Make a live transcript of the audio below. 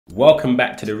Welcome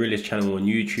back to the Realist channel on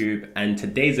YouTube, and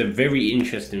today's a very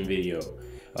interesting video.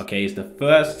 Okay, it's the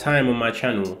first time on my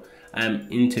channel I'm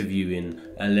interviewing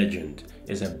a legend.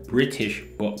 It's a British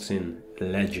boxing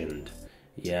legend.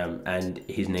 Yeah, and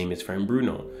his name is friend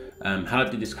Bruno. How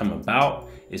did this come about?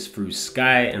 It's through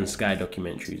Sky and Sky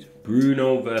documentaries.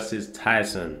 Bruno versus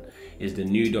Tyson is the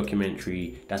new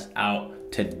documentary that's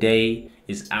out today.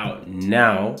 It's out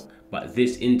now, but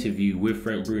this interview with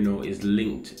friend Bruno is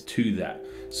linked to that.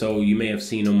 So you may have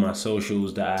seen on my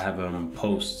socials that I have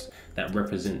posts that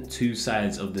represent two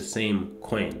sides of the same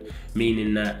coin,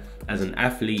 meaning that as an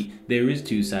athlete, there is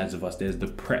two sides of us. There's the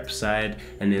prep side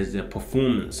and there's the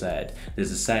performance side.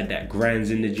 There's a side that grinds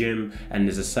in the gym, and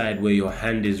there's a side where your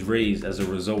hand is raised as a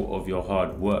result of your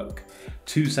hard work.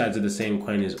 Two sides of the same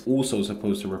coin is also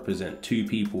supposed to represent two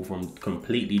people from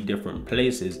completely different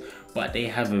places, but they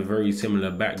have a very similar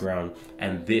background,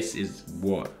 and this is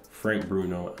what Frank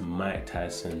Bruno and Mike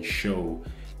Tyson show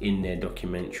in their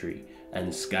documentary,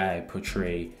 and Sky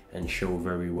portray and show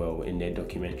very well in their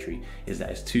documentary, is that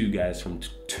it's two guys from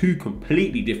two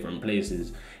completely different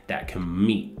places that can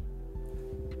meet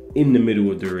in the middle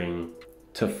of the ring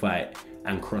to fight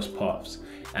and cross paths.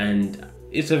 And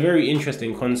it's a very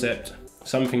interesting concept,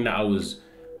 something that I was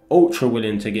ultra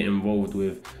willing to get involved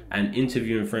with, and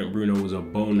interviewing Frank Bruno was a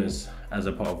bonus as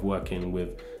a part of working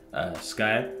with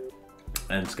Sky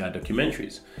and Sky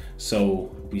documentaries.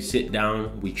 So we sit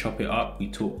down, we chop it up, we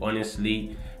talk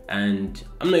honestly, and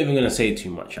I'm not even gonna say too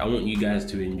much. I want you guys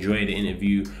to enjoy the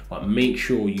interview, but make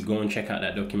sure you go and check out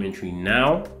that documentary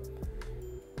now.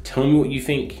 Tell me what you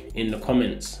think in the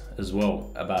comments as well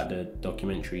about the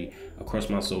documentary across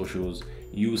my socials.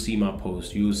 You'll see my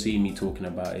post, you'll see me talking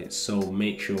about it. So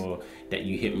make sure that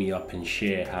you hit me up and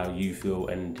share how you feel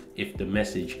and if the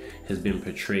message has been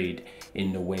portrayed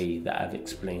in the way that I've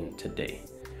explained today.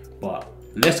 But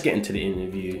let's get into the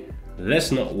interview.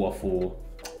 Let's not waffle.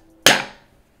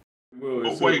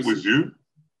 What weight was you?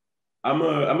 I'm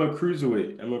a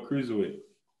cruiserweight. I'm a cruiserweight.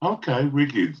 Okay,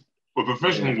 wicked. What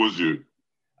professional was you?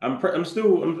 I'm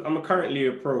currently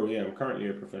a pro. Yeah, I'm currently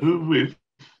a professional. Who with?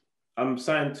 I'm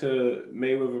signed to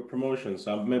Mayweather Promotion,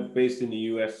 so I'm based in the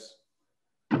US.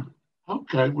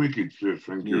 Okay, wicked.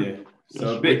 Thank you. Yeah,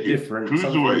 so a bit different.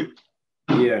 Cruiserweight.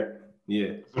 Yeah,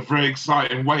 yeah. It's a very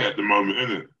exciting weight at the moment,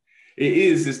 isn't it? It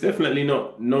is. It's definitely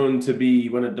not known to be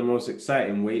one of the most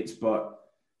exciting weights, but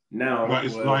now. But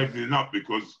it's livening up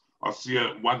because I see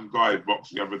one guy box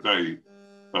the other day.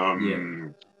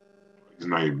 His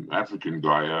name, African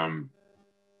guy.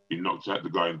 He knocked out the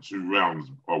guy in 2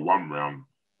 rounds or 1 round.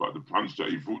 But the punch that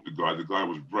he fought the guy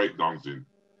was breakdancing.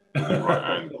 The right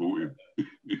hand caught him.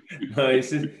 No, it's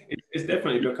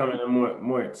definitely becoming a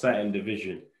more exciting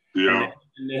division. Yeah.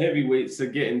 And the heavyweights are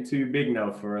getting too big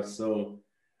now for us, so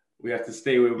we have to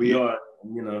stay where we are.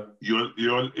 You know. You're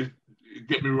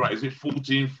get me right. Is it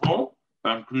 14-4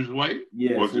 cruiserweight?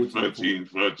 Yeah. Or is it 13?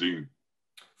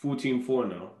 14-4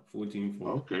 now. 14-4.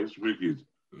 Okay, it's wicked.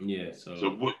 Yeah. So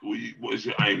what is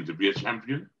your aim, to be a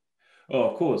champion? Oh,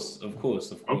 of course.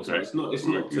 Okay. It's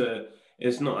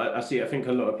not. I think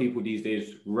a lot of people these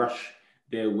days rush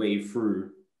their way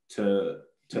through to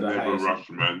the highest. Never rush,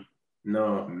 man.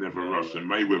 No. Never rush.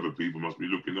 And Mayweather people must be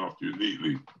looking after you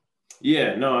neatly.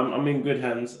 Yeah, no, I'm in good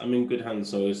hands.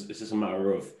 So it's just a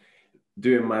matter of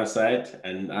doing my side,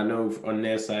 and I know on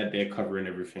their side they're covering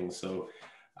everything, so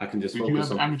I can just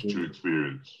focus on. Did you have amateur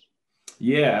experience?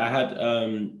 Yeah, I had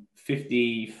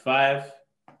 55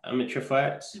 amateur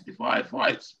fights. 55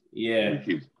 fights? Yeah.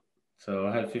 Wicked. So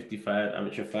I had 55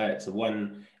 amateur fights. I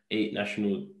won 8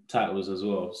 national titles as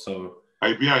well. So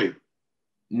ABA?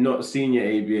 Not senior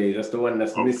ABA. That's the one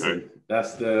that's missing.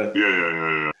 That's the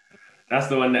Yeah. That's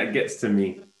the one that gets to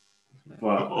me.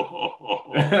 But how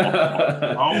old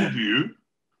are you?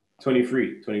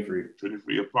 23.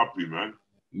 23, a puppy, man.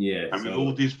 Yeah. I mean,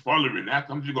 all this following. How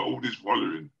come you got all this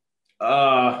following?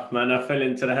 Man, I fell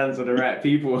into the hands of the right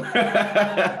people.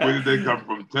 Where did they come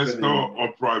from? Tesco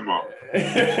or Primark?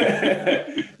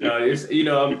 No,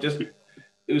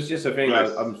 it was just a thing.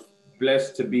 I'm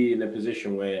blessed to be in a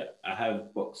position where I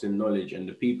have boxing knowledge, and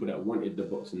the people that wanted the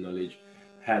boxing knowledge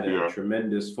had a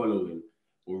tremendous following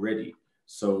already.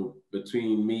 So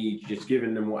between me just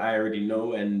giving them what I already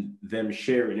know and them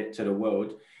sharing it to the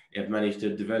world, I've managed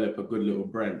to develop a good little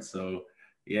brand. So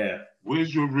yeah.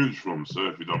 Where's your roots from, sir,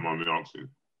 if you don't mind me asking?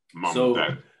 Mum and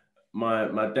dad?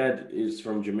 My dad is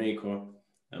from Jamaica,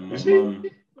 and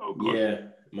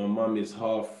my mum is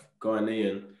half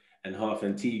Ghanaian and half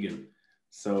Antiguan.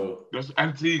 So that's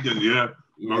Antigua, yeah.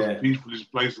 Most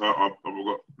peacefulest place I've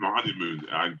got my honeymoon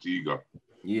at Antigua.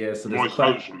 Yeah, so Moist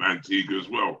Hope's from Antigua as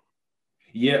well.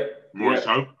 Yep. Moist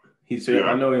Hope? He's I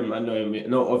Yeah, know him. I know him.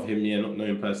 Not of him. Yeah, not know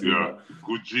him personally, yeah. but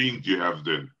Good genes you have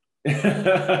then.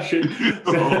 I should.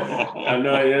 I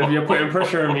know you're putting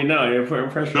pressure on me now. You're putting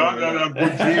pressure on No, me no, now. no.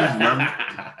 Good genes, man.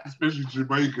 Especially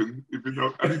Jamaican. If you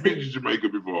know, have you been to Jamaica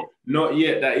before? Not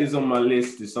yet. That is on my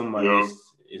list. It's on my Yeah. list.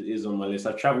 It is on my list.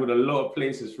 I've traveled a lot of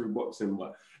places through boxing,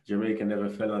 but Jamaica never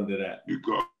fell under that. You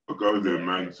got to go there, Yeah.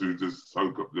 man, to just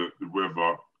soak up the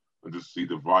weather and just see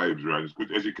the vibes around. It's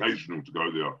good educational to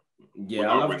go there. When Yeah,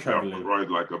 I I love went there, I traveling. cried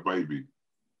like a baby.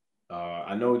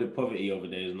 I know the poverty over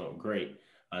there is not great.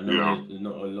 I know Yeah, there's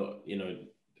not a lot,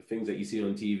 the things that you see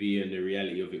on TV and the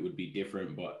reality of it would be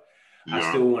different, but I yeah.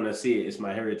 still want to see it. It's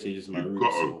my heritage, it's my You've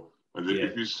got roots. to. So, And then yeah,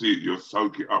 if you see it, you'll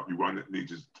soak it up. You won't need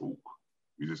to talk.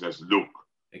 You just have to look.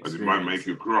 And it might experience make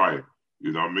you it. cry.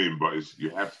 You know what I mean? But you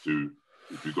have to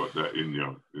if you got that in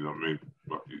you. You know what I mean?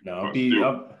 No, But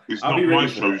still, it's I'll be not my ready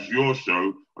for show. that. It's your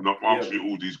show. And I'm Yeah. asking you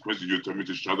all these questions you're telling me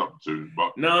to shut up to.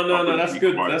 But No, I'm no, no. going to That's be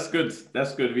good. quiet. That's good.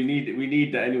 That's good. We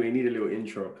need that anyway. We need a little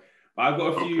intro. But I've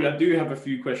got a few. Okay. I do have a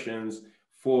few questions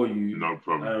for you. No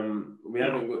problem. We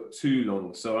Yeah. haven't got too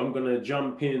long, so I'm gonna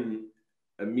jump in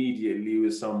immediately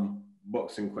with some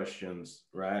boxing questions.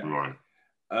 Right. Right.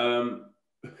 Um,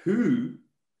 who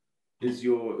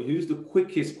who's the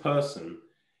quickest person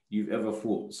you've ever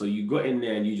fought? So you got in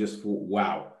there and you just thought,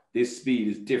 wow, this speed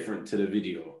is different to the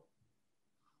video.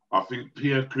 I think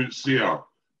Pierre Coetzee,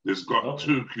 there's got Okay.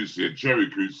 two Coetzee, Jerry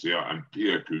Coetzee and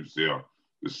Pierre Coetzee.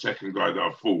 The second guy that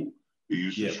I fought, he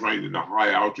used to train in a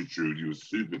high altitude. He was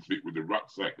super fit with the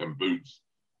rucksack and boots.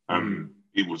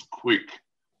 He was quick.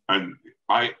 And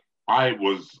I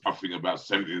was, I think, about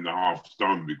 70 and a half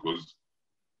stone because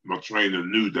my trainer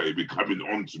knew that he'd be coming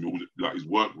on to me, like his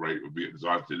work rate would be, so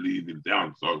I had to lead him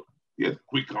down. So he had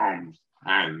quick arms,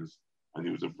 hands, and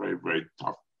he was a very, very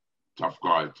tough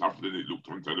guy, tougher than it looked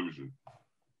on television.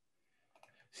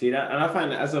 See that, and I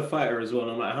find that as a fighter as well,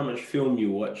 no matter how much film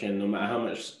you watch and no matter how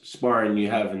much sparring you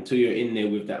have, until you're in there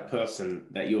with that person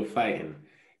that you're fighting,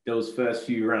 those first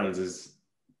few rounds is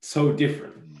so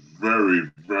different. Very,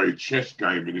 very chess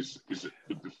game, and it's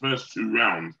the first two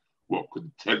rounds. What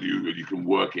could tell you that you can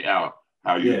work it out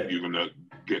how you're gonna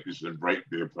get this and break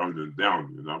the opponent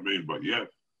down. You know what I mean? But yeah,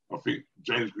 I think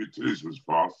Jamescdzn was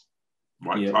fast.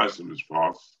 Mike Tyson was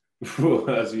fast.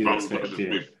 As you'd expect,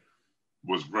 Smith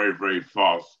was very, very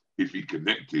fast if he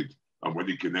connected. And when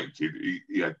he connected,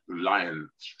 he had lion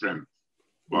strength.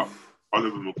 But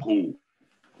Oliver McCall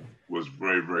was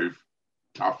very, very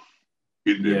tough.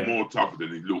 In there, more tougher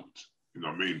than he looked. You know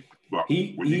what I mean? But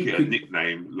when you get a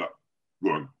nickname, like,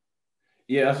 go on.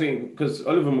 Yeah, I think because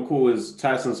Oliver McCall was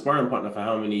Tyson's sparring partner for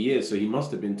how many years? So he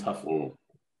must have been tough.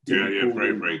 Yeah,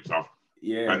 very, very tough.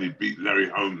 Yeah. And he beat Larry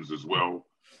Holmes as well.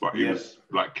 But he was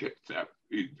like kept out.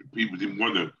 People didn't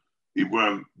want to.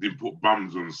 Didn't put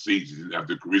bums on seats. He didn't have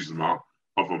the charisma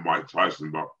of a Mike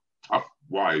Tyson. But tough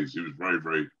wise, he was very,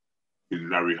 very in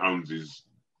Larry Holmes's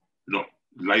not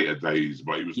later days,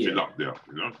 but he was still up there.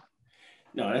 You know.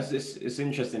 No, it's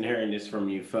interesting hearing this from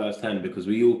you firsthand because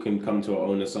we all can come to our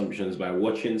own assumptions by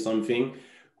watching something.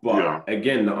 But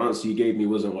again, the answer you gave me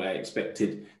wasn't what I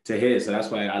expected to hear. So that's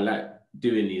why I like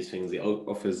doing these things. It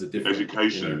offers a different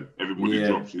education. Everybody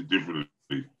drops it differently.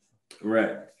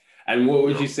 Right. And what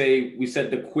would you say? We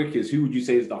said the quickest. Who would you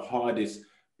say is the hardest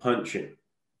punching?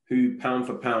 Who pound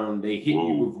for pound they hit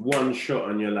you with one shot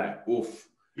and you're like, oof.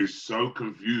 It's so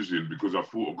confusing because I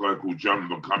fought a guy called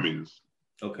Jambo Cummins.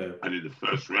 Okay. And in the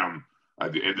first round,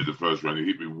 at the end of the first round, he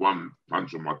hit me one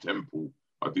punch on my temple.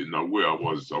 I didn't know where I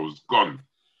was. I was gone.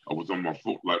 I was on my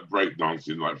foot like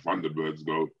breakdancing, like Thunderbirds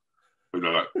go. You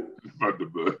know, like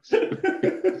Thunderbirds.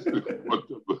 Thunderbirds.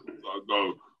 I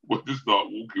go. When they start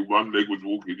walking, one leg was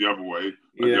walking the other way,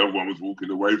 and the other one was walking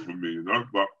away from me, you know?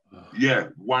 But yeah,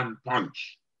 one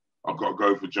punch. I've got to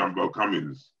go for Jambo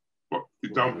Cummins. But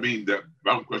it don't mean that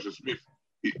Bone Crusher Smith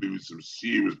hit me with some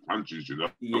serious punches, you know?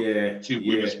 Tim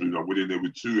Witherspoon, I went in there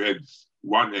with two heads,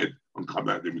 one head, and come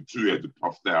out there with two heads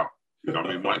puffed out. You know what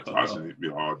I mean? Mike Tyson hit me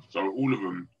hard. So all of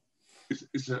them,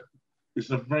 it's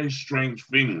a very strange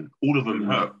thing. All of them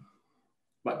hurt.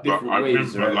 But different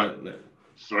ways, right?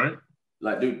 Sorry?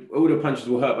 Like, all the punches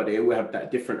will hurt, but they all have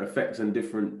that different effects and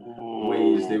different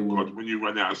ways they will. God, when you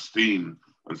run out of steam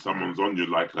and someone's on you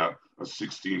like a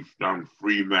 16-pound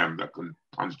free man that can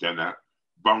punch down that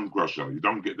bone crusher. You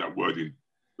don't get that word in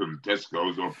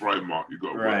Tesco's or Primark. You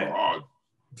got to work hard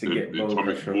to get bone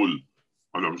Atomic crusher. Bull.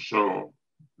 And I'm sure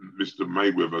Mr.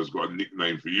 Mayweather's got a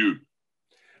nickname for you.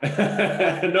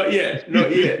 Not yet.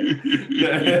 Not yet.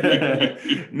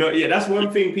 That's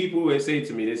one thing people always say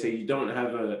to me. They say you don't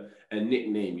have a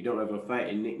nickname. You don't have a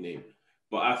fighting nickname.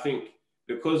 But I think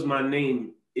because my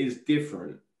name is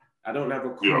different, I don't have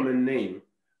a Yeah. common name.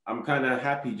 I'm kind of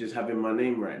happy just having my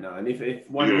name right now. And if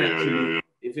one Yeah, yeah, yeah, naturally, yeah.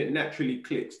 if it naturally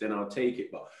clicks, then I'll take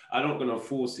it. But I'm not gonna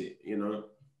force it, I'm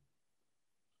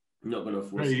not gonna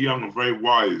force Very it. young, very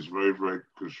wise, very, very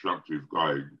constructive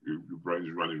guy. Your brain's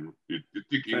running. You're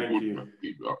thinking Thank good, you. man.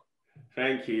 Keep it up.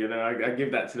 Thank you. I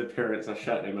give that to the parents. I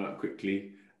shout them out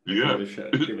quickly. I Yeah. give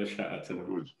a shout out to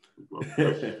Good. God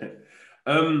bless. them.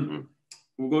 Yeah.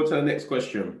 We'll go to the next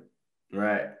question.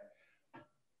 Right.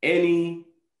 Any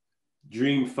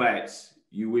dream fights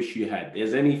you wish you had?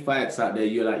 There's any fights out there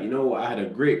you're like, you know what, I had a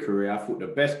great career. I fought the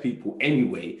best people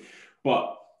anyway,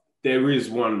 but there is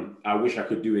one I wish I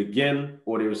could do again,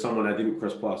 or there was someone I didn't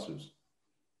cross paths with.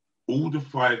 All the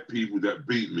 5 people that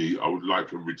beat me, I would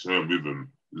like a return with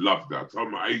them. Love that. I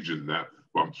told my agent that,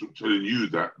 but I'm telling you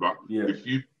that. But Yeah. if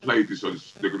you play this,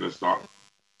 they're going to start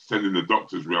sending the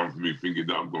doctors around for me thinking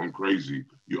that I'm going crazy.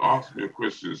 You asked me a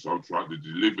question, so I'm trying to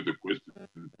deliver the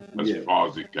question as Yeah. far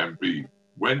as it can be.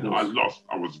 When I Of course. lost,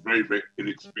 I was very, very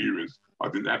inexperienced. I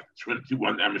didn't have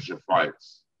 21 amateur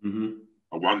fights. Mm-hmm.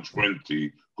 I won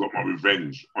 20, got my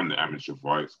revenge on the amateur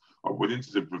fights. I went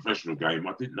into the professional game.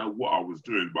 I didn't know what I was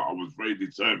doing, but I was very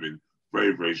determined,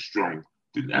 very, very strong.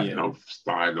 Didn't have Yeah. no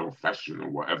style or fashion or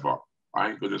whatever. I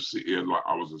ain't going to sit here like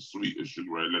I was as sweet as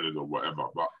Sugar Ray Leonard or whatever,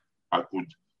 but I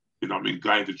could, go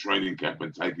into training camp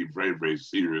and take it very, very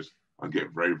serious and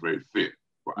get very, very fit.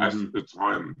 But as the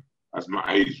time, as my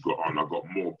age got on, I got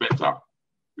more better,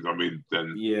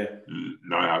 then Yeah.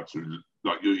 know how to,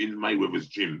 like you're in Mayweather's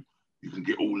gym, you can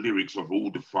get all lyrics of all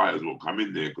the fighters will come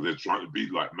in there because they're trying to be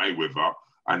like Mayweather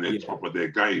and they're top of their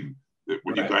game.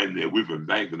 When you go in there with them,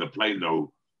 they ain't going to play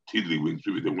no tiddlywinks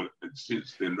with it.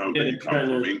 Since they know that you come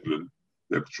from England,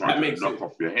 they're trying to knock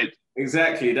off your head.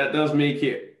 Exactly. That does make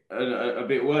it a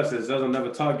bit worse. There's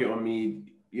another target on me.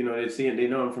 They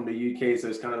know I'm from the UK, so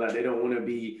it's kind of like they don't want to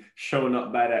be shown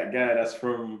up by that guy that's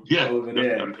from over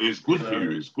there. And it's good for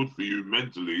you. It's good for you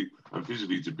mentally and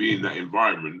physically to be in that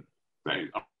environment. That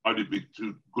only be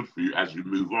too good for you as you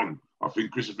move on. I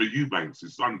think Christopher Eubanks,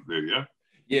 his son's there, yeah?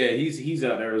 Yeah, he's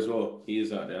out there as well. He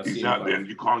is out there. He's out there, and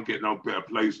you can't get no better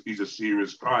place. He's a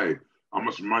serious guy. How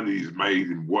much money he's made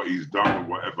and what he's done or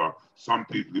whatever. Some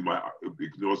people he might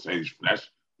ignore saying he's flash,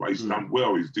 but he's done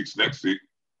well. He's dyslexic,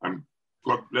 and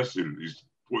God bless him. He's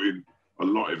putting a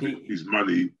lot of his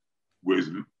money,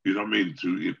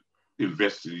 to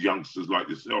invest in youngsters like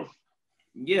yourself.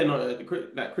 Yeah, no,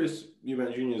 that Chris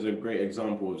Eubanks Jr. is a great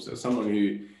example of someone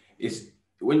who is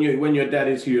when your dad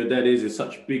is who your dad is, it's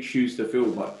such big shoes to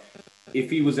fill. But if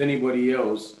he was anybody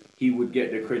else, he would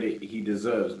get the credit he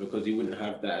deserves because he wouldn't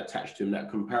have that attached to him, that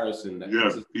comparison.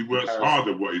 He works hard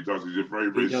at what he does. He's a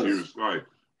very, very serious guy.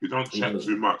 He don't chat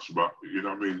too much, but you know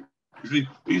what I mean.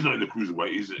 He's not in the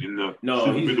cruiserweight. He's in the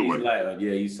he's lighter.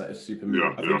 Yeah, he's like a super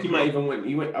middle. I think he might even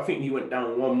went. I think he went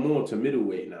down one more to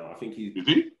middleweight now. I think Did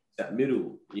he? That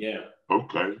middle. Yeah.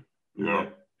 Okay. Yeah.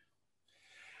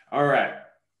 All right.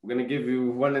 We're gonna give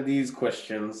you one of these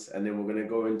questions, and then we're gonna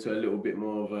go into a little bit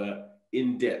more of a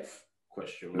in-depth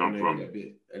question. We're gonna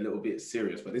get a little bit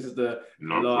serious, but this is the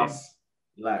last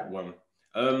light one.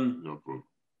 No problem.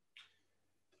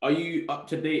 Are you up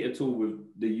to date at all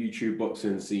with the YouTube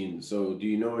boxing scene? So do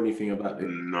you know anything about it?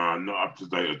 No, not up to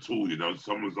date at all.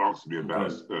 Someone's asked me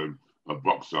about a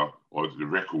boxer or the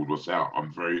record what's out.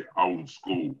 I'm very old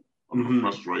school. I'm a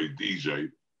frustrated DJ,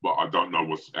 but I don't know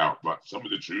what's out. But some of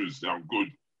the tunes sound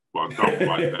good, but I don't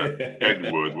like that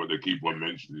N-word what they keep on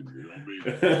mentioning. You know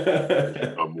what I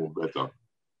mean? I'm more better.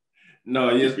 No,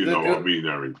 yes, you know what I mean,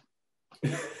 Harry.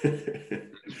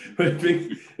 But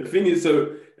the thing is,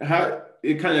 so how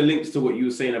it kind of links to what you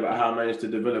were saying about how I managed to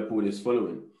develop all this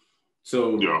following.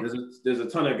 So there's a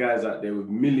ton of guys out there with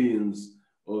millions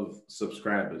of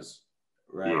subscribers,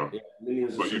 right? Yeah.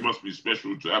 Millions. But you must be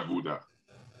special to have all that.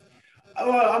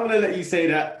 Well, I'm gonna let you say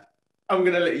that. I'm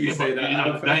gonna let you say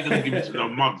that. They ain't gonna give it to no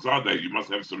mugs, are they? You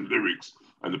must have some lyrics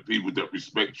and the people that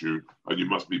respect you, and you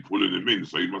must be pulling them in.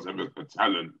 So you must have a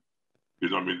talent. You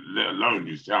know what I mean? Let alone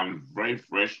you sound very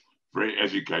fresh, very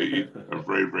educated, and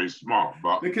very, very smart.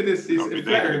 But look at this, it's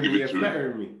flattering me. You're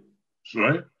flattering me.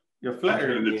 Sorry? You're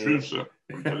flattering me. I'm telling the truth, sir.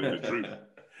 I'm telling the truth.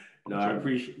 No, I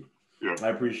appreciate you. Yeah. I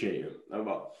appreciate you.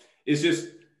 It's just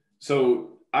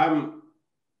so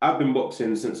I've been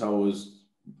boxing since I was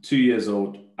 2 years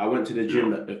old. I went to the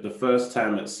gym the first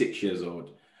time at 6 years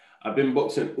old. I've been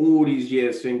boxing all these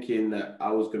years thinking that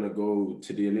I was going to go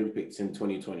to the Olympics in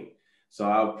 2020. So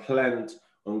I planned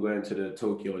on going to the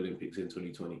Tokyo Olympics in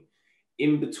 2020.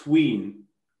 In between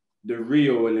the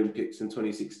Rio Olympics in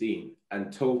 2016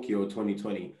 and Tokyo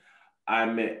 2020, I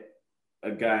met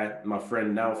a guy, my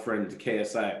friend, now friend,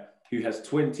 KSI, who has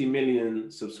 20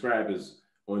 million subscribers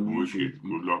on YouTube. Wicked.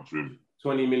 Good luck to him.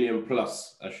 20 million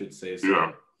plus, I should say. So.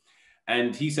 Yeah.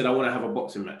 And he said, I want to have a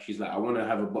boxing match. He's like, I want to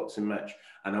have a boxing match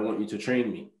and I want you to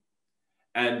train me.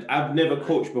 And I've never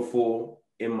coached before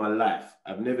in my life.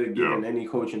 I've never given any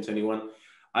coaching to anyone.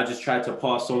 I just tried to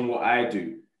pass on what I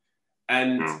do.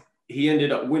 And he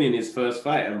ended up winning his first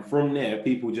fight. And from there,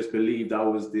 people just believed I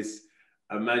was this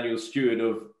Emmanuel Stewart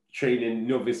of training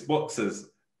novice boxers.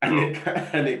 And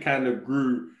it kind of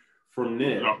grew from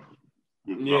there.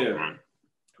 Good luck, man.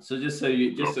 So just so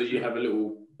you have a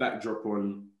little backdrop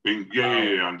on.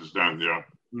 I understand. Yeah.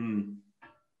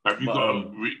 Have you got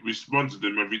to respond to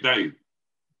them every day?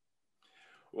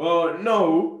 Well,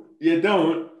 no, you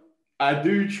don't. I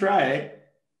do try,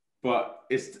 but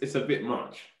it's a bit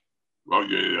much. Oh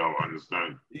yeah, I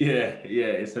understand. Yeah,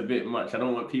 it's a bit much. I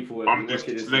don't want people. I'm just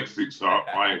dyslexic, so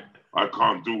I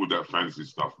can't do all that fancy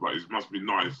stuff. But it must be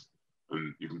nice,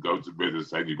 and you can go to bed and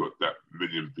say you got that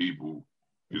million people.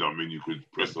 You know what I mean? You could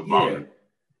press a button.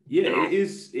 Yeah, you know? It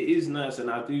is nice, and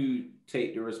I do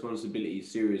take the responsibility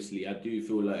seriously. I do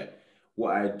feel like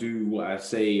what I do, what I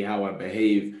say, how I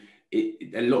behave.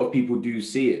 A lot of people do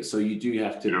see it, so you do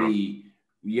have to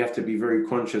be very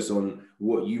conscious on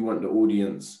what you want the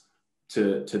audience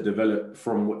to develop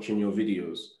from watching your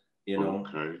videos. You know.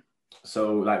 Okay.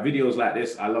 So like videos like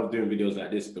this, I love doing videos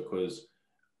like this because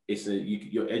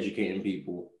you're educating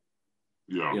people.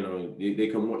 Yeah. You know, they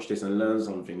can watch this and learn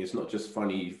something. It's not just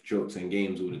funny jokes and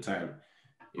games all the time.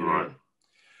 You know? Right.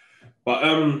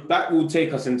 But that will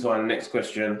take us into our next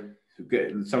question.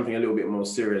 Get something a little bit more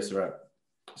serious, right?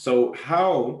 So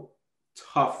how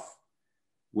tough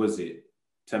was it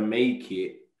to make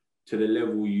it to the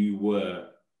level you were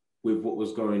with what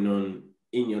was going on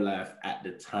in your life at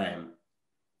the time?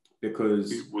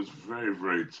 Because it was very,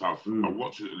 very tough. I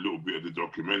watched a little bit of the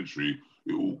documentary.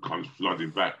 It all comes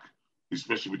flooding back,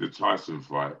 especially with the Tyson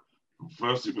fight.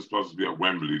 First, it was supposed to be at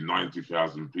Wembley,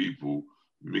 90,000 people.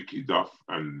 Mickey Duff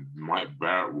and Mike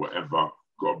Barrett, whatever,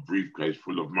 got a briefcase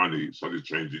full of money, so they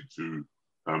changed it to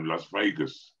Las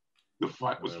Vegas. The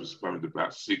fight was postponed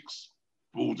about 6,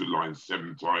 borderline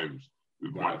 7 times,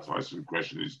 with Mike Tyson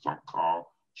crashing his car,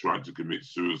 trying to commit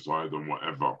suicide and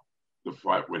whatever. The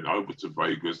fight went over to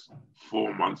Vegas.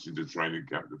 4 months into training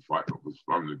camp, the fight got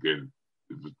postponed again.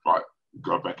 The fight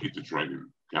go back into training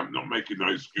camp, not making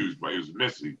no excuse, but it was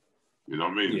messy. You know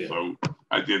what I mean? Yeah. So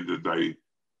at the end of the day,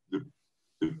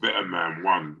 the better man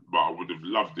won, but I would have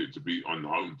loved it to be on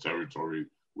home territory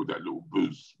with that little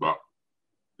boost, but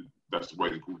that's the way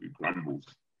the cookie crumbles.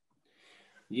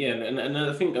 Yeah, and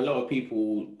I think a lot of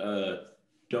people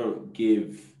don't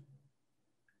give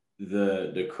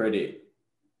the credit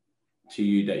to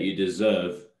you that you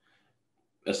deserve,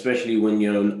 especially when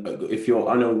if you're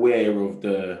unaware of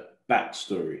the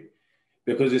backstory.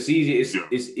 Because it's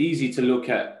easy to look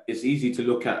at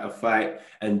a fight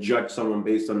and judge someone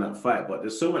based on that fight, but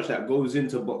there's so much that goes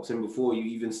into boxing before you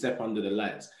even step under the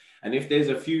lights. And if there's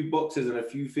a few boxes and a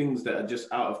few things that are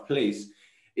just out of place,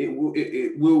 it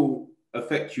will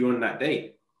affect you on that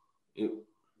day.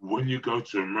 When you go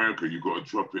to America, you got to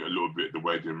drop it a little bit the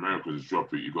way the Americans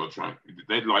drop it. You got to try.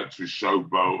 They like to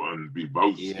showboat and be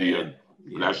boasty and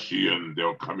flashy, and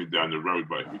they're coming down the road.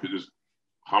 But if you could just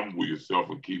humble yourself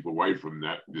and keep away from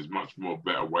that, there's much more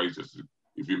better ways.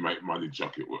 If you make money,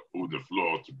 chuck it on the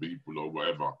floor to people or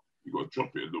whatever. You got to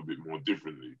drop it a little bit more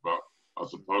differently. But I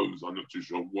suppose I'm not too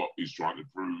sure what he's trying to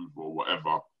prove or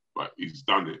whatever. But he's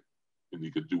done it, and he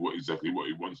can do exactly what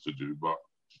he wants to do. But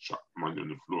to chuck money on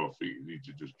the floor, I think you need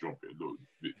to just drop it a little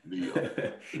bit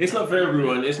neater. It's not for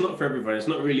everyone. It's not for everyone. It's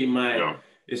not really my. Yeah.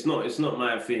 It's not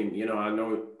my thing. You know, I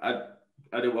know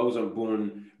I wasn't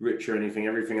born rich or anything.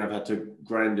 Everything I've had to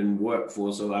grind and work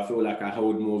for. So I feel like I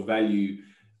hold more value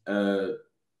to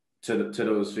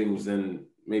those things than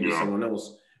maybe someone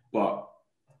else. But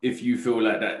if you feel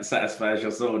like that satisfies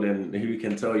your soul, then who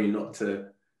can tell you not to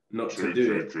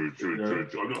do it? True.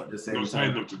 I'm not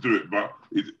saying not to do it, but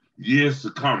years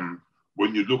to come,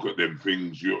 when you look at them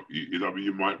things,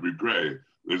 you might regret it.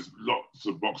 There's lots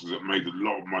of boxers that made a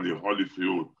lot of money,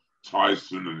 Holyfield,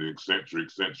 Tyson, and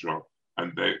etc.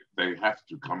 And they have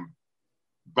to come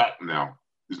back now.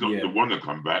 It's not they want to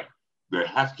come back; they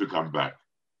have to come back.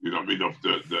 You know what I mean? Of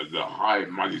the high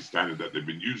money standard that they've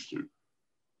been used to.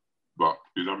 But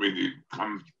you know what I mean? It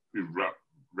comes in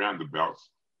roundabouts.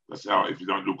 That's how. If you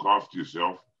don't look after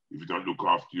yourself, if you don't look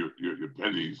after your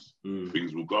pennies,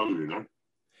 things will go. You know.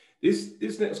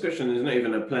 This next question is not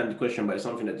even a planned question, but it's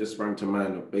something that just sprang to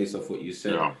mind based off what you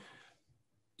said.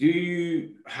 Yeah.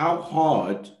 How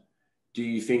hard do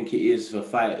you think it is for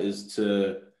fighters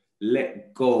to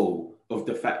let go of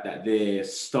the fact that they're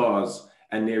stars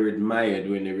and they're admired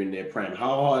when they're in their prime.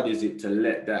 How hard is it to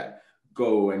let that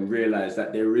go and realize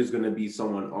that there is going to be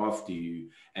someone after you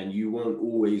and you won't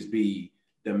always be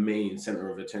the main center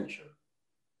of attention?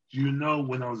 Do you know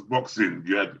when I was boxing,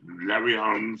 you had Larry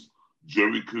Holmes,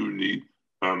 Jerry Cooney,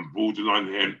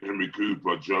 borderline Henry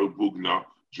Cooper, Joe Bugner,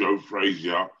 Joe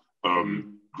Frazier,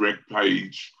 Greg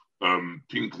Page,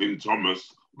 Pinklin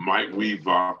Thomas, Mike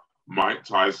Weaver, Mike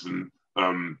Tyson,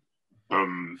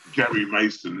 Gary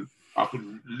Mason. I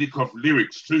could lick off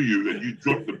lyrics to you and you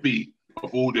drop the beat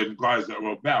of all them guys that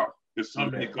are about. There's so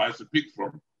many guys to pick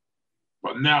from.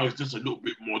 But now it's just a little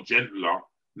bit more gentler,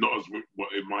 not as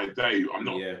what in my day. I'm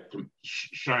not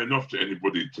showing off to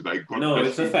anybody today. God no,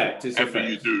 it's a fact. It's a fact.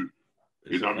 You do.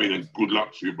 You know what I mean? And good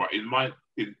luck to you. But in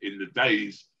the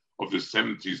days of the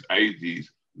 70s, 80s,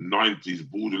 90s,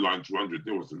 borderline 200,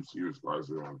 there were some serious guys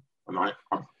around. And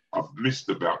I've missed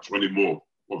about 20 more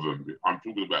of them. I'm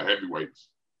talking about heavyweights.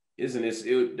 Isn't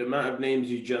it? The amount of names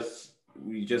you just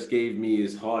gave me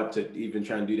is hard to even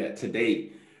try and do that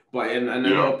today. But and a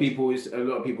lot of people,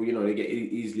 you know, they get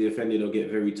easily offended or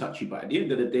get very touchy. But at the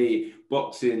end of the day,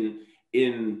 boxing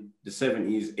in the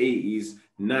 70s, 80s,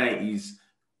 90s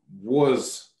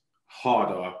was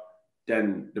harder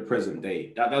than the present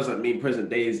day. That doesn't mean present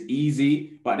day is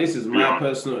easy, but this is my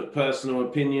personal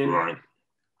opinion. Right.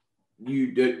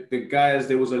 The guys,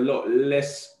 there was a lot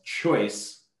less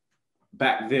choice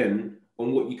back then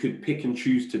on what you could pick and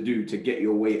choose to do to get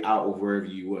your way out of wherever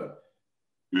you were.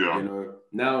 Yeah. You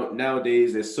know,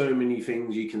 nowadays there's so many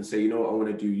things you can say, you know, I want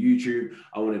to do YouTube,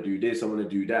 I want to do this, I want to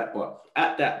do that. But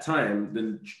at that time,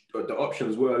 the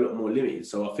options were a lot more limited.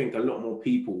 So I think a lot more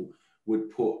people would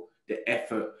put the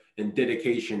effort and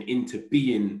dedication into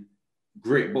being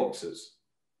great boxers.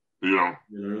 Yeah.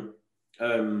 You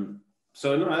know?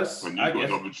 So no, that's and you've got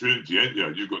an opportunity, ain't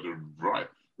you? You've got the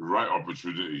right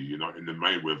opportunity, you know, in the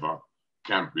Mayweather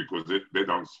camp, because they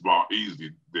don't spar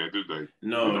easily there, do they?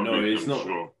 No, it's not.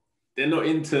 Sure. They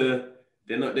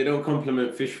don't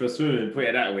compliment fish for swimming, put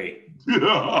it that way. I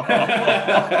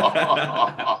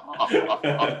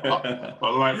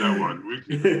like that one.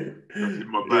 Wicked. That's in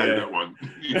my bag, that one.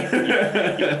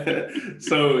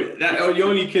 So that you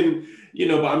only can, you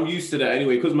know, but I'm used to that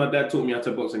anyway, because my dad taught me how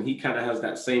to box and he kind of has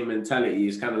that same mentality.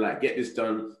 It's kind of like, get this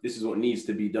done. This is what needs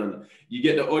to be done. You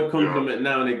get the odd compliment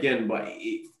now and again, but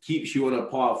it keeps you on a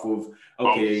path of,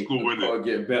 okay, gotta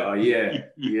get better. Yeah.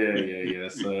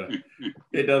 So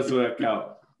it does work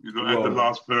out. You've not had the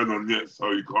last burn on yet,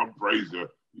 so you can't praise you.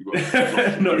 You got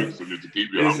to keep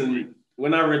you hungry.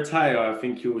 When I retire, I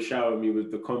think you'll shower me with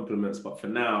the compliments, but for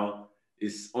now,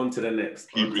 it's on to the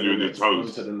next. Keeping you on your toes.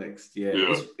 On to the next. Yeah.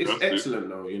 It's excellent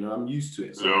though, you know, I'm used to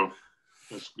it. So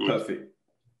that's good. Perfect.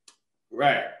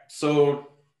 Right. So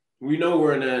we know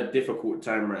we're in a difficult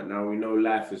time right now. We know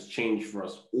life has changed for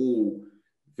us all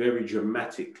very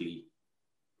dramatically.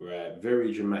 Right.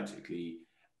 Very dramatically.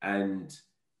 And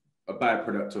a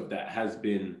byproduct of that has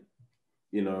been,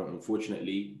 you know,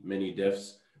 unfortunately, many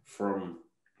deaths from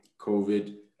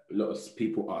COVID. A lot of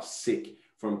people are sick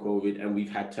from COVID, and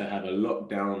we've had to have a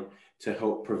lockdown to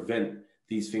help prevent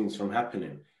these things from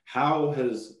happening. How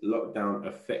has lockdown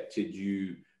affected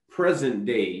you present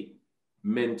day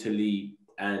mentally,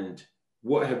 and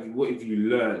what have you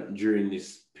learned during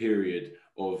this period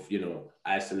of, you know,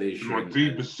 isolation? My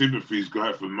deepest sympathies go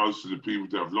out for most of the people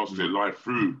that have lost their life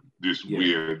through this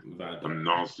weird and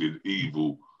nasty and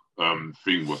evil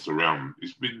thing what's around.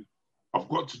 I've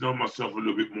got to know myself a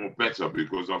little bit more better,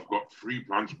 because I've got 3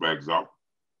 punch bags up.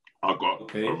 I've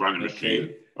got a running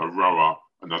machine, a rower,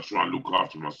 and I try and look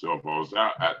after myself. I was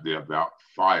out at there about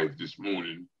 5 this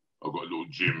morning. I've got a little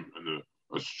gym and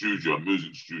a studio, a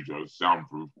music studio,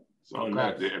 soundproof. So I'm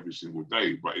out there every single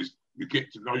day. But you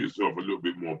get to know yourself a little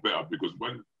bit more better, because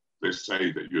when they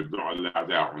say that you're not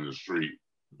allowed out on the street,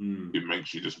 it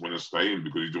makes you just want to stay in,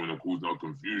 because you don't want to cause no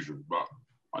confusion. But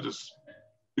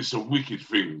it's a wicked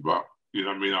thing. But you know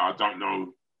what I mean? I don't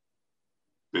know.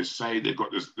 They say they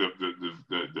got this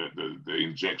the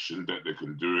injection that they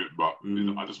can do it, but you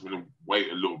know, I just want to wait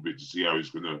a little bit to see how it's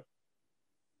going to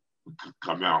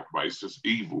come out. But it's just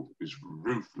evil. It's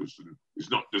ruthless, and it's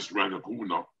not just around the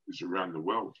corner. It's around the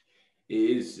world. It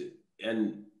is,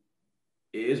 and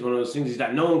it is one of those things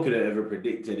that no one could have ever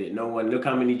predicted it. No one. Look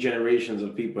how many generations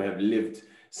of people have lived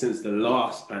since the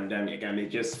last pandemic, and it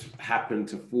just happened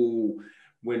to fall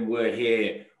when we're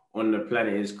here on the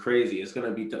planet. Is crazy. It's going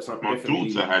to be something. My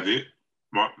daughter had it.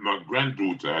 My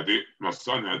granddaughter had it. My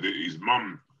son had it. His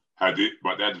mum had it,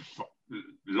 but they had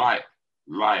light.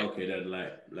 Okay, that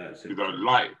light. You know,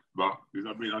 light. But you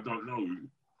know what I mean? I don't know.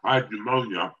 I had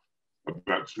pneumonia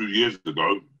about 2 years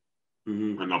ago,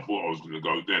 and I thought I was going to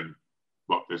go then.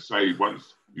 But they say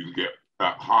once you can get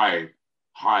that high,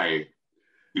 high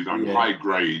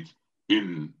grade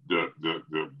in the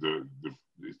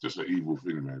it's just an evil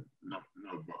thing, man. No,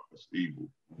 but it's evil.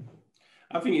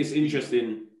 I think it's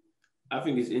interesting.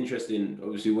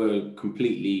 Obviously, we're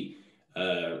completely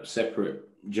separate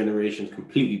generations,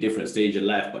 completely different stage of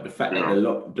life. But the fact that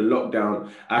the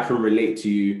lockdown, I can relate to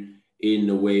you in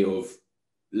the way of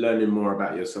learning more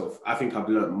about yourself. I think I've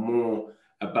learned more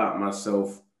about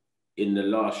myself in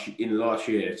last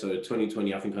year. So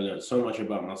 2020, I think I learned so much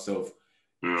about myself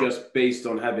just based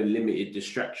on having limited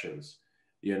distractions.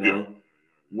 You know,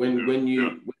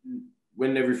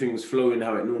 when everything's flowing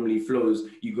how it normally flows,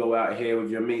 you go out here with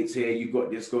your mates here, you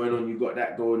got this going on, you got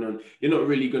that going on. You're not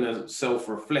really going to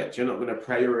self-reflect. You're not going to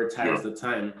prioritize the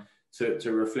time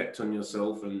to reflect on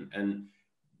yourself. And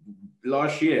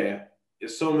last year,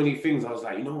 there's so many things I was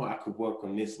like, you know what, I could work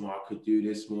on this more, I could do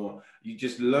this more. You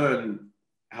just learn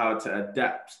how to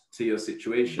adapt to your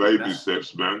situation. Baby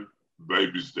steps, man.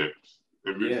 Baby steps.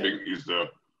 Everything is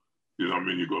you know what I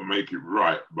mean? You've got to make it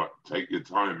right, but take your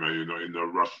time, man. You're not in a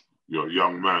rush. You're a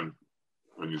young man,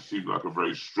 and you seem like a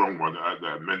very strong one at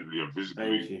that mentally and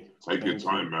physically. Take your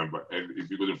time, man. But if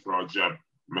you're going to throw a jab,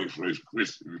 make sure it's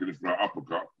crisp. If you're going to throw an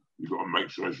uppercut, you've got to make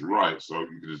sure it's right. So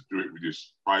you can just do it with your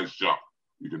eyes shut.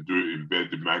 You can do it in bed.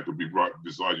 The man could be right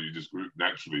beside you. You just do it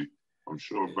naturally. I'm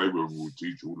sure Baby will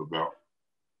teach you all about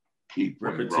keep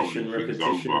repetition.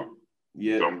 Over.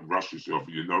 Yeah. Don't rush yourself.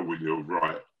 You know when you're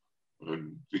right.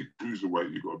 And who's the way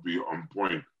you got to be on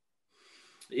point.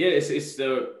 Yeah, it's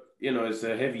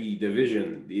a heavy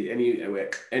division.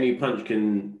 Any punch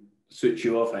can switch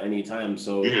you off at any time.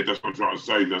 So yeah, that's what I'm trying to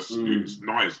say. It's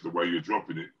nice the way you're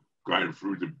dropping it, going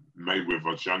through the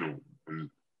Mayweather channel and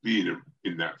being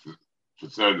in that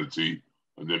fraternity.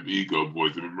 And them ego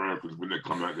boys, them Americans, when they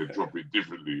come out, they drop it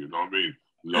differently. You know what I mean?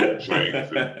 Long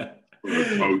chains and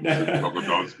coats and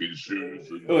crocodile skin shoes.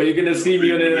 You're gonna see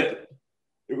me on it.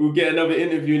 We'll get another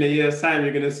interview in a year's time.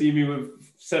 You're gonna see me with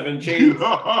 7 chains,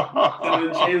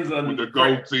 7 chains on with the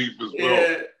gold teeth as well.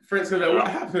 Yeah, friends go like, what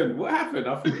happened? What happened?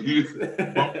 I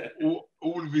thought but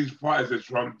all of these fighters are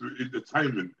trying to do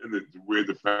entertainment and they wear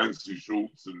the fancy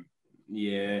shorts and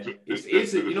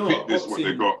it's you know what? Boxing, what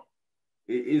they got.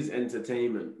 It is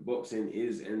entertainment. Boxing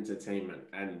is entertainment,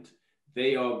 and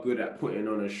they are good at putting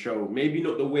on a show. Maybe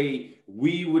not the way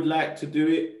we would like to do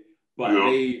it, but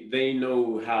they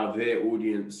know how their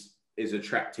audience is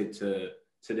attracted to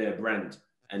their brand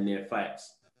and their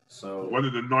fights. So one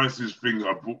of the nicest things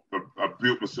I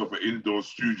built myself an indoor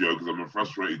studio because I'm a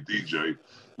frustrated DJ.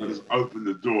 I just opened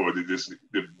the door and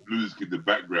the music in the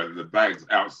background and the bags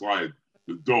outside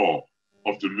the door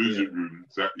of the music room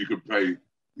so you can play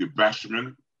your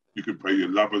Bashman, you can play your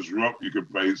Lovers Rock, you can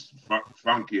play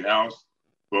Funky House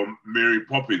from Mary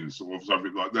Poppins or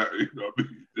something like that. You know what I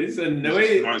mean? Listen,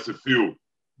 it's nice to feel.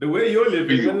 The way you're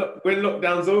living, when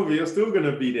lockdown's over, you're still going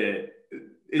to be there.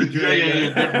 Yeah,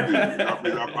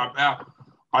 definitely.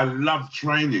 I love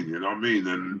training, you know what I mean?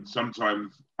 And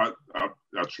sometimes I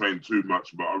train too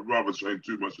much, but I'd rather train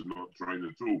too much than not train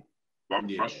at all. But I'm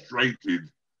frustrated.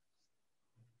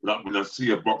 Like when I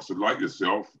see a boxer like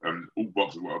yourself and all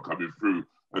boxers are coming through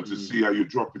and to see how you're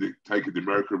dropping it, taking the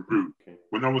American route. Okay.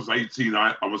 When I was 18,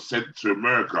 I was sent to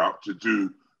America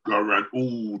to go around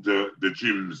all the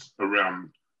gyms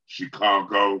around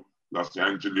Chicago, Los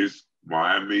Angeles,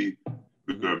 Miami,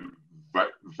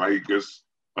 Vegas,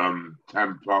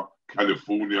 Tampa,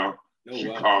 California,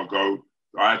 Chicago. Wow.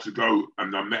 I had to go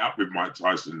and I met up with Mike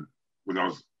Tyson when I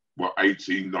was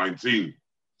 18, 19.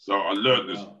 So I learned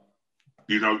this.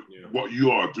 You know, what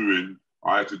you are doing,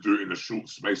 I had to do it in a short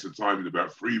space of time. In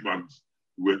about 3 months,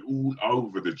 we went all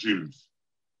over the gyms.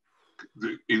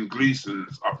 In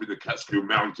Gleason's, up in the Catskill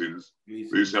Mountains, we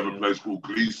used to have a place called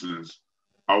Gleason's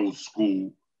old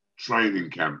school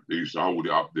training camp. They used to hold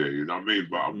it up there, you know what I mean?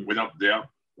 But I went up there,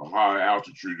 the high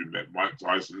altitude, and met Mike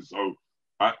Tyson. So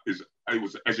it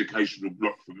was an educational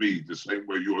block for me, the same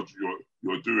way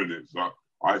you're doing it. So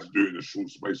I had to do it in a short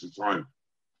space of time.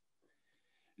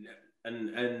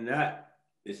 And that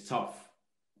is tough.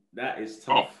 That is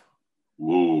tough.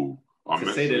 Whoa. I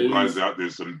met some guys out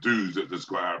there, some dudes that just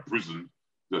got out of prison,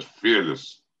 just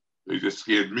fearless. They just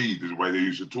scared me the way they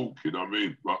used to talk, you know what I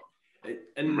mean? But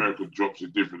America drops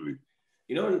it differently.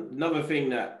 You know, another thing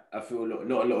that I feel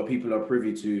not a lot of people are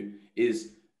privy to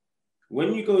is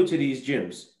when you go to these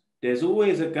gyms, there's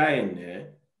always a guy in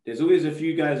there. There's always a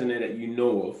few guys in there that you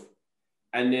know of.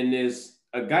 And then there's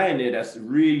a guy in there that's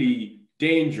really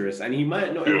dangerous, and he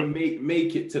might not even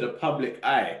make it to the public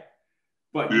eye.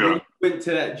 But when you went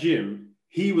to that gym,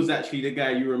 he was actually the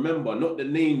guy you remember, not the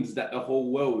names that the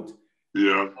whole world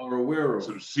Yeah. are aware of.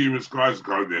 Some serious guys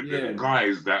go there. Yeah. The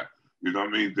guys that, you know what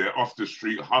I mean, they're off the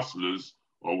street hustlers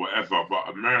or whatever, but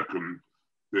American,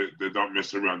 they don't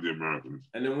mess around, the Americans.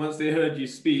 And then once they heard you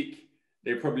speak,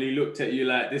 they probably looked at you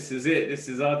like, this is it. This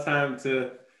is our time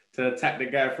to attack the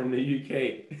guy from the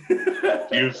UK.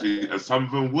 Seriously, and some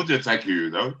of them would attack you, you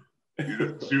know?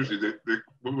 Seriously,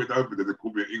 when we went over there, they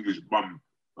called me an English bum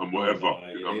and whatever. Oh,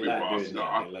 you know they what I like mean? doing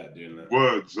that. They like doing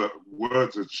that.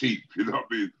 Words are cheap, you know what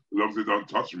I mean? As long as they don't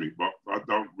touch me, but I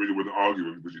don't really want to argue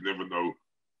with them because you never know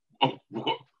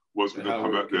what's going to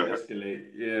come out there. Escalate.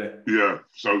 Yeah. Yeah,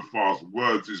 so fast.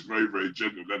 Words is very, very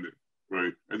gentle, isn't it?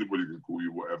 Very, anybody can call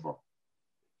you whatever.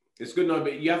 It's good now,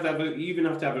 but you even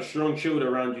have to have a strong shield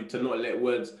around you to not let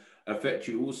words affect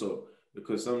you also,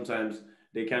 because sometimes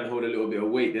they can hold a little bit of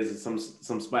weight. There's some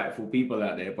spiteful people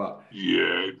out there, but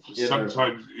yeah,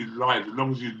 sometimes in life, as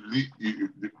long as you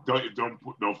don't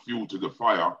put no fuel to the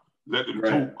fire, let them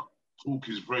talk. Talk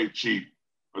is very cheap,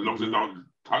 as long as they don't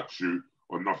touch you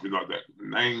or nothing like that.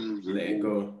 Names and let it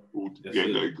go. Let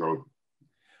it go.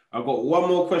 I've got one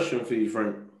more question for you,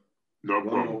 Frank. No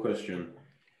problem. One more question.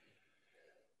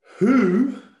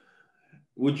 Who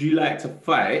would you like to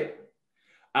fight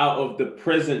out of the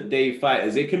present day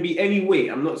fighters? It can be any weight.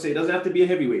 I'm not saying it doesn't have to be a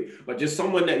heavyweight, but just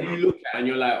someone that you look at and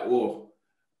you're like, oh,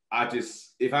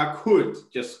 if I could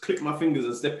just click my fingers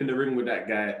and step in the ring with that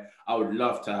guy, I would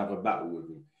love to have a battle with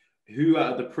him. Who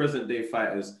out of the present day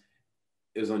fighters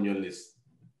is on your list?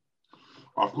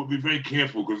 I've got to be very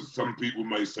careful because some people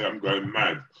may say I'm going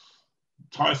mad.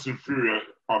 Tyson Fury,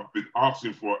 I've been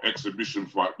asking for an exhibition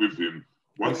fight with him.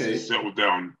 Once he's settled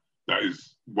down, that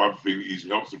is one thing. He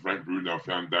helps the Frank Bruno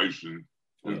Foundation,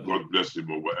 and God bless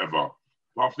him or whatever.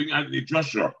 But I think Anthony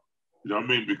Joshua, you know what I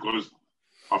mean? Because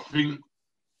I think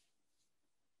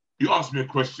you asked me a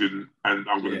question, and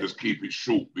I'm going to just keep it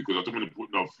short because I don't want to put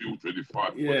no fuel to any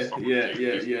fight.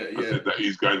 I said that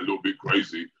he's going a little bit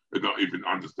crazy and not even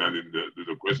understanding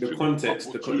the question. The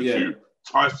context.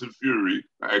 Tyson Fury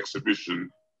exhibition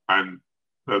and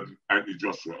Anthony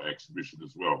Joshua exhibition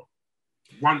as well.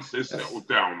 Once they're settled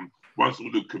down, once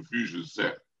all the confusion's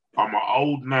set, I'm an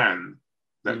old man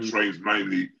that trains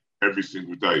mainly every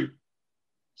single day.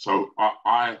 So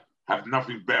I have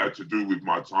nothing better to do with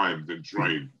my time than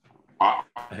train. I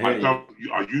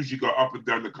usually go up and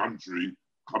down the country,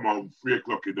 come home 3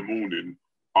 o'clock in the morning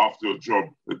after a job.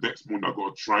 The next morning I've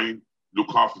got to train,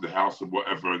 look after the house and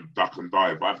whatever, and duck and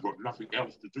dive. I've got nothing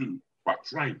else to do but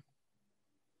train.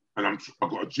 And I've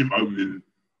got a gym opening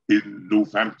in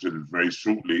Northampton very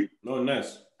shortly. Oh,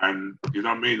 nice. And you know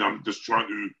what I mean? I'm just trying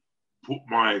to put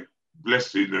my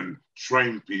blessing and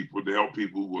train people to help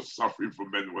people who are suffering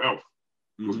from mental health.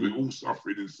 Because we're all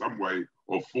suffering in some way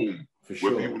or form.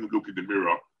 Whether you want to look in the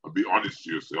mirror and be honest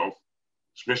to yourself,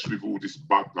 especially with all this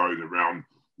bug going around,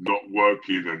 not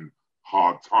working and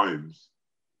hard times.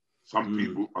 Some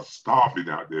people are starving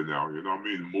out there now, you know what I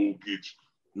mean? Mortgage,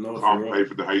 can't pay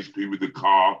for the HP with the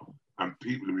car, and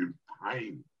people are in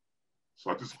pain. So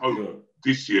I just hope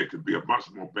this year could be a much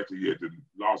more better year than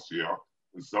last year,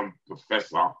 and some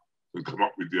professor can come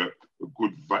up with a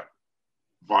good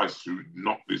advice to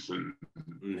knock this and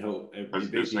help.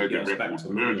 As they say, the record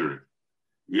murder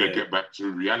it. Get back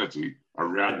to reality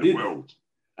around the world.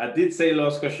 I did say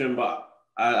last question, but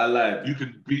I lied. You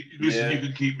can you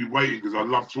can keep me waiting because I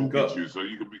love talking to you, so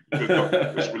you can be.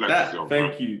 Just relax yourself.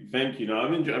 Thank you. No,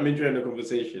 I'm enjoying the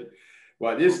conversation.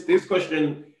 Well, this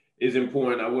question is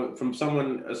important. I want from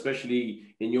someone,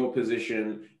 especially in your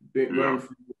position,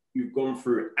 you've gone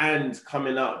through and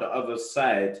coming out the other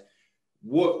side.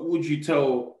 What would you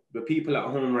tell the people at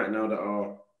home right now that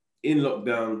are in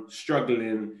lockdown,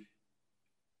 struggling?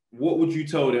 What would you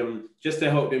tell them just to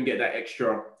help them get that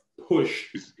extra push?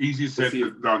 It's easier said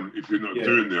than done if you're not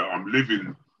doing that. I'm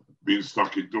living being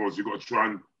stuck indoors. You've got to try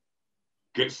and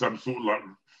get some sort of like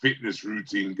fitness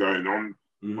routine going on.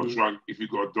 Or try, if you've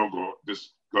got a dog, or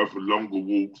just go for longer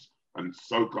walks and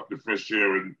soak up the fresh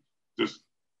air and just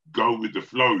go with the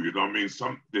flow. You know what I mean?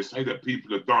 They say that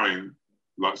people are dying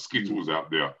like Skittles out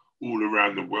there all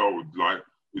around the world. Like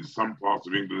in some parts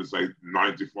of England, say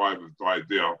 95 have died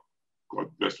there. God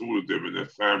bless all of them and their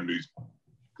families.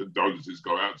 Condolences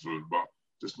go out to them. But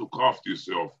just look after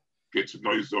yourself. Get to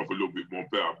know yourself a little bit more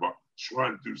better. But try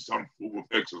and do some form of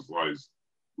exercise.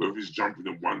 Whether it's jumping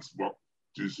in one spot,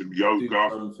 do some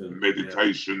yoga,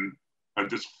 meditation, and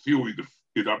just feel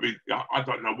I mean, I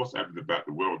don't know what's happening about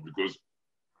the world because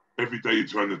every day you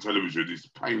turn the television, it's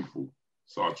painful.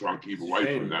 So I try and keep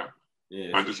away from that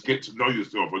and just get to know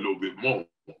yourself a little bit more.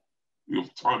 You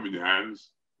have time in your hands,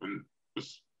 and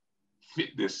just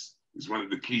fitness is one of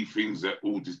the key things that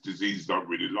all this disease don't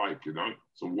really like, you know.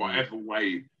 So whatever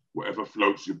way whatever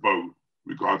floats your boat,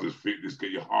 regardless of fitness,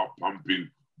 get your heart pumping,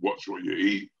 watch what you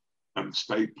eat, and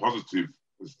stay positive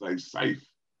and stay safe.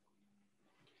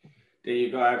 There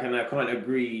you go. I can't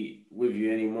agree with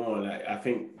you anymore. Like, I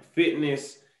think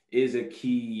fitness is a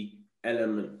key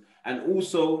element. And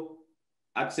also,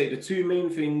 I'd say the two main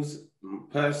things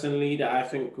personally that I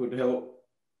think would help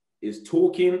is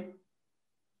talking,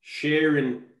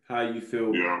 sharing how you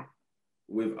feel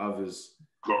with others.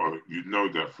 God, you know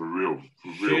that for real.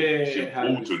 Share it's how you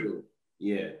important. feel.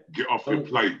 Yeah. Get off your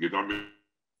plate, you know what I mean?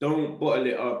 Don't bottle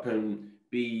it up and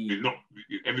be... You're not,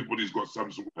 everybody's got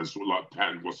some sort of like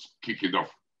pattern what's kicking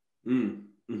off.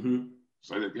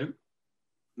 Say that again?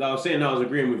 No, I was saying I was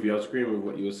agreeing with you. I was agreeing with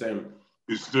what you were saying.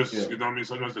 It's just, you know what I mean?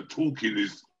 Sometimes the talking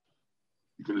is,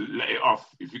 you can let it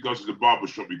off. If you go to the barber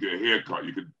shop, you get a haircut,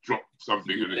 you can drop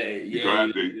something and you go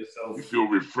out there, you feel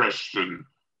refreshed and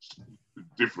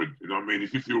different. You know what I mean?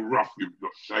 If you feel rough, you've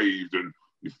not shaved, and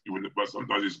but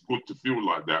sometimes it's good to feel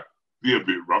like that. Be a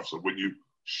bit rough, so when you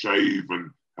shave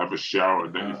and have a shower,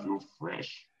 and then you feel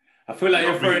fresh. I feel like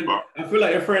you're throwing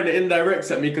the indirects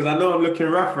at me because I know I'm looking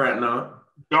rough right now.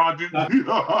 No, I didn't.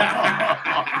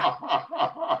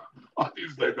 I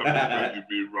didn't say that about you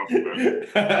being rough,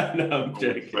 man. No, I'm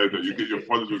joking. Say that you get your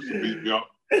followers to beat me up.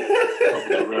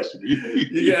 The rest of me.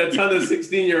 You get a ton of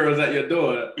 16-year-olds at your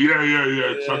door.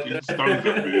 Yeah. Chucking stones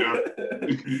at me.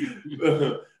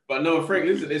 Yeah. But no, Frank,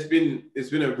 listen, it's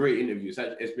been a great interview.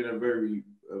 It's been a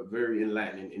very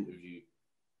enlightening interview.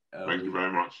 Thank you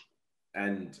very much.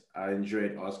 And I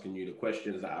enjoyed asking you the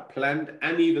questions that I planned,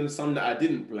 and even some that I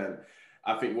didn't plan.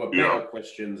 I think were better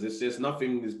questions. It's just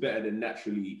nothing is better than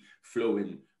naturally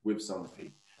flowing with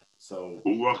something. So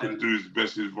all I can do is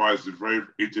best advice is very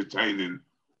entertaining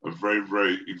and very,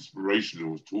 very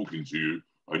inspirational talking to you.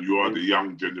 And you are the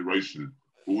young generation.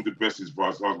 All the best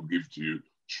advice I can give to you.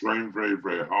 Train very,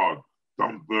 very hard.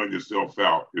 Don't burn yourself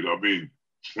out. You know what I mean?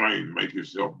 Train, make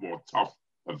yourself more tough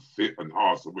and fit and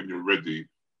hard. So when you're ready,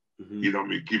 you know what I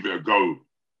mean? Give it a go.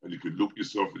 And you can look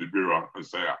yourself in the mirror and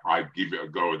say, I give it a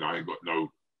go, and I ain't got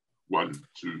no one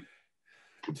to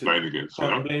complain against.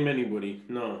 Can't blame anybody.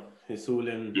 No, it's all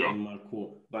in my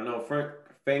court. But no, Frank,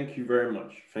 thank you very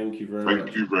much. Thank you very much.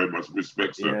 Thank you very much.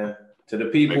 Respect, sir. Yeah. To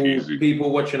the people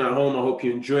watching at home, I hope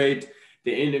you enjoyed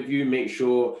the interview. Make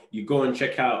sure you go and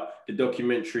check out the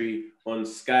documentary on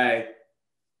Sky,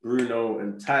 Bruno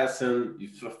and Tyson.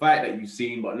 It's a fight that you've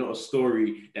seen, but not a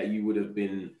story that you would have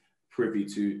been privy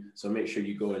to. So make sure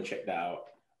you go and check that out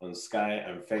on Sky.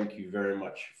 And thank you very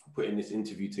much for putting this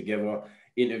interview together.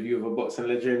 Interview of a boxing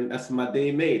legend. That's my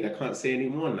day made. I can't say any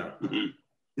more now.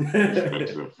 Respect,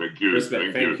 sir. Thank you.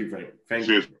 Respect. Thank you, Frank. Thank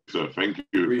you. Cheers, sir. Thank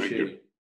you. Appreciate it.